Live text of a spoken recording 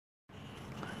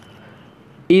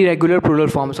Irregular plural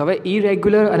forms. હવે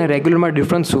irregular અને રેગ્યુલરમાં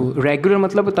difference શું? રેગ્યુલર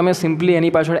મતલબ તમે સિમ્પલી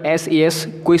એની પાછળ SES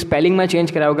કોઈ સ્પેલિંગમાં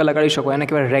ચેન્જ કર્યા વગર લગાડી શકો, એને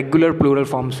કહેવાય રેગ્યુલર પ્લુરલ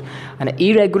ફોર્મ્સ. અને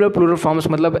ઇરેગ્યુલર પ્લુરલ ફોર્મ્સ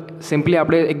મતલબ સિમ્પલી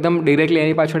આપણે એકદમ ડિરેક્ટલી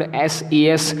એની પાછળ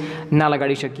SES ના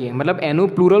લગાડી શકીએ, મતલબ એનું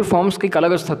પ્લુરલ ફોર્મ્સ કંઈક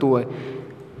અલગ જ થતું હોય.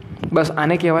 બસ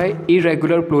આને કહેવાય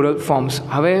ઇરેગ્યુલર પ્લુરલ ફોર્મ્સ.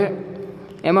 હવે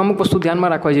એમાં અમુક વસ્તુ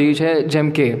ધ્યાનમાં રાખવા જેવી છે,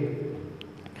 જેમ કે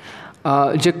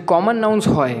જે કોમન નાઉન્સ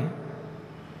હોય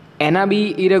એના બી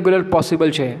ઇરેગ્યુલર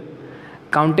પોસિબલ છે.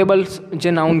 કાઉન્ટેબલ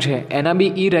જે નાઉન છે એના બી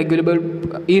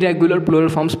ઇરેગ્યુલર પ્લુરલ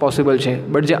ફોર્મ્સ પોસિબલ છે.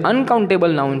 બટ જે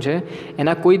અનકાઉન્ટેબલ નાઉન છે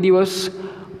એના કોઈ દિવસ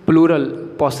પ્લુરલ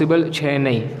પોસિબલ છે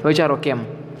નહીં. વિચારો કેમ?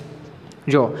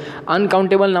 જો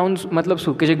અનકાઉન્ટેબલ નાઉન્સ મતલબ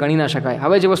શું કે જે ગણી ના શકાય.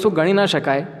 હવે જે વસ્તુ ગણી ના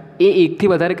શકાય એ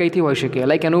એકથી વધારે કઈથી હોઈ શકે?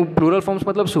 લાઈક એનું પ્લુરલ ફોર્મ્સ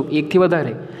મતલબ શું? એકથી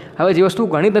વધારે. હવે જે વસ્તુ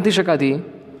ગણી નથી શકાતી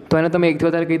તો એને તમે એકથી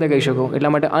વધારે કઈ રીતે કહી શકો?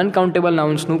 એટલા માટે અનકાઉન્ટેબલ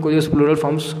નાઉન્સનું કોઈ દિવસ પ્લુરલ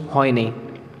ફોર્મ્સ હોય નહીં.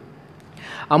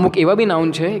 અમુક એવા બી નાઉન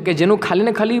છે કે જેનું ખાલી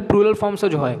ને ખાલી પ્લુરલ ફોર્મ્સ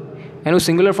જ હોય, એનું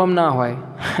સિંગ્યુલર ફોર્મ ના હોય.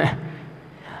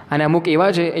 અને અમુક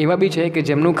એવા બી છે કે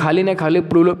જેમનું ખાલી ને ખાલી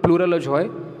પ્લુરલ જ હોય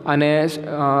અને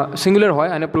સિંગ્યુલર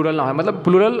હોય અને પ્લુરલ ના હોય, મતલબ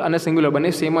પ્લુરલ અને સિંગ્યુલર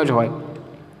બંને સેમ જ હોય.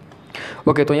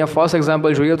 ઓકે, તો અહીંયા ફર્સ્ટ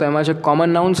એક્ઝામ્પલ જોઈએ તો એમાં છે common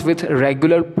nouns with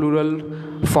regular plural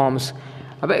forms.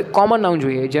 હવે કોમન નાઉન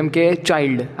જોઈએ, જેમ કે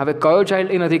ચાઇલ્ડ. હવે કયો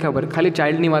ચાઇલ્ડ એ નથી ખબર, ખાલી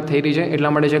ચાઇલ્ડની વાત થઈ રહી છે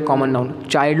એટલા માટે છે કોમન નાઉન.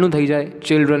 ચાઇલ્ડનું થઈ જાય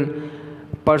ચિલ્ડ્રન,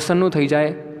 પર્સનનું થઈ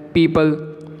જાય પીપલ,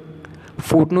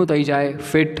 ફૂટનું થઈ જાય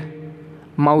ફિટ,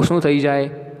 માઉસનું થઈ જાય,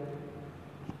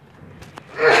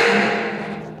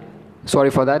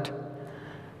 સોરી ફોર દેટ,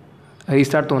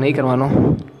 રિસ્ટાર્ટ તો નહીં કરવાનો,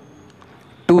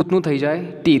 ટૂથનું થઈ જાય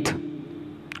ટીથ.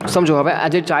 સમજો હવે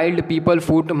આજે ચાઇલ્ડ, પીપલ,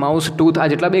 ફૂટ, માઉસ, ટૂથ આ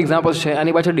જેટલા બી એક્ઝામ્પલ્સ છે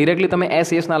આની પાછળ ડિરેક્ટલી તમે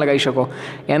SES ના લગાવી શકો.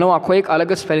 એનો આખો એક અલગ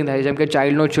જ સ્પેલિંગ થાય, જેમ કે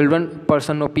ચાઇલ્ડનો ચિલ્ડ્રન,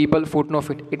 પર્સનનો પીપલ, ફૂટનો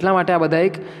ફિટ. એટલા માટે આ બધા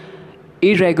એક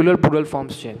ઇરેગ્યુલર પ્લુરલ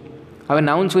ફોર્મ્સ છે. હવે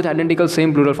nouns with identical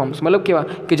same plural forms મતલબ કેવા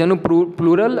કે જેનું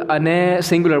પ્લુરલ અને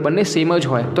સિંગ્યુલર બંને સેમ જ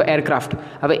હોય. તો એરક્રાફ્ટ,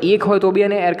 હવે એક હોય તો બી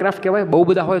એને એરક્રાફ્ટ કહેવાય, બહુ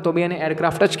બધા હોય તો બી એને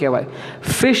એરક્રાફ્ટ જ કહેવાય.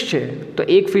 ફિશ છે તો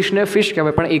એક ફિશને ફિશ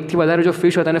કહેવાય, પણ એકથી વધારે જો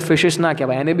ફિશ હોય તો એને ફિશિસ ના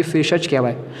કહેવાય, એને બી ફિશ જ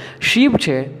કહેવાય. શીપ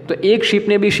છે તો એક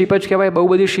શીપને બી શીપ જ કહેવાય, બહુ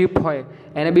બધી શીપ હોય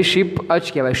એને બી શીપ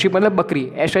જ કહેવાય. શીપ મતલબ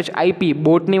બકરી, SHIP,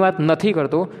 બોટની વાત નથી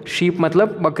કરતો. શીપ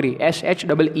મતલબ બકરી,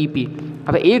 SHEEP.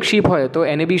 હવે એક શીપ હોય તો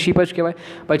એને બી શીપ જ કહેવાય.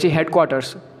 પછી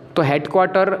હેડક્વાર્ટર્સ, તો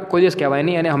હેડક્વાર્ટર કોઈ દિવસ કહેવાય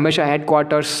નહીં, અને હંમેશા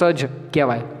હેડક્વાર્ટર્સ જ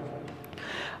કહેવાય.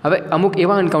 હવે અમુક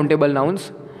એવા અનકાઉન્ટેબલ નાઉન્સ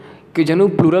કે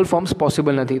જેનું પ્લુરલ ફોર્મ્સ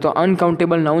પોસિબલ નથી. તો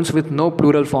uncountable nouns with no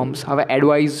plural forms. હવે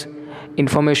advice,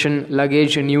 information,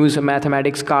 luggage, news,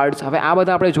 mathematics, cards. હવે આ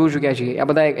બધા આપણે જોઈ ચૂક્યા છીએ. આ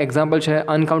બધા એક્ઝામ્પલ છે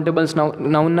અનકાઉન્ટેબલ્સ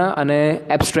નાઉનના અને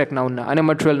એબ્સ્ટ્રેક્ટ નાઉનના અને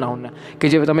મટીરિયલ નાઉનના,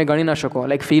 કે જે તમે ગણી ના શકો.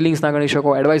 લાઈક ફિલિંગ્સ ના ગણી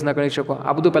શકો, એડવાઇસ ના ગણી શકો.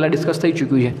 આ બધું પહેલાં ડિસ્કસ થઈ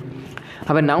ચૂક્યું છે.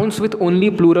 હવે nouns with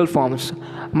only plural forms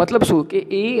મતલબ શું કે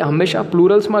એ હંમેશા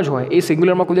પ્લુરલ્સમાં જ હોય, એ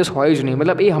સિંગ્યુલરમાં કોઈ દિવસ હોય જ નહીં.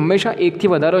 મતલબ એ હંમેશા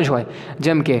એકથી વધારે જ હોય.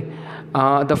 જેમ કે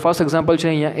ધ ફર્સ્ટ એક્ઝામ્પલ છે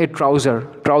અહીંયા એ ટ્રાઉઝર.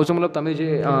 ટ્રાઉઝર મતલબ તમે જે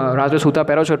રાત્રે સૂતા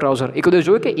પહેરો છો ટ્રાઉઝર, એ કોઈ દિવસ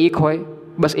જોયું કે એક હોય,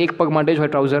 બસ એક પગ માટે જ હોય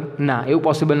ટ્રાઉઝર? ના, એવું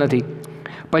પોસિબલ નથી.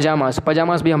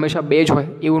 પજામાસ બી હંમેશા બે જ હોય,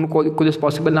 એવું કોઈ દિવસ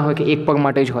પોસિબલ ના હોય કે એક પગ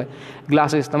માટે જ હોય.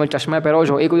 ગ્લાસીસ, તમે ચશ્મા પહેરો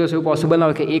છો, એ કોઈ દિવસ એવું પોસિબલ ના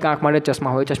હોય કે એક આંખ માટે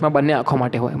ચશ્મા હોય. ચશ્મા બંને આંખો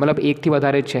માટે હોય, મતલબ એકથી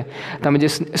વધારે જ છે. તમે જે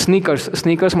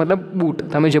સ્નીકર્સ મતલબ બૂટ,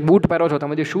 તમે જે બૂટ પહેરો છો,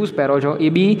 તમે જે શૂઝ પહેરો છો, એ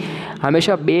બી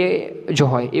હંમેશા બે જ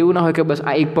હોય. એવું ના હોય કે બસ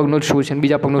આ એક પગનો જ શૂઝ છે અને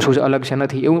બીજા પગનો શૂઝ અલગ છે,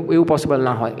 નથી એવું પોસિબલ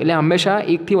ના હોય. એટલે હંમેશા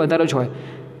એકથી વધારે જ હોય.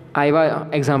 આ એવા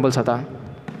એક્ઝામ્પલ્સ હતા.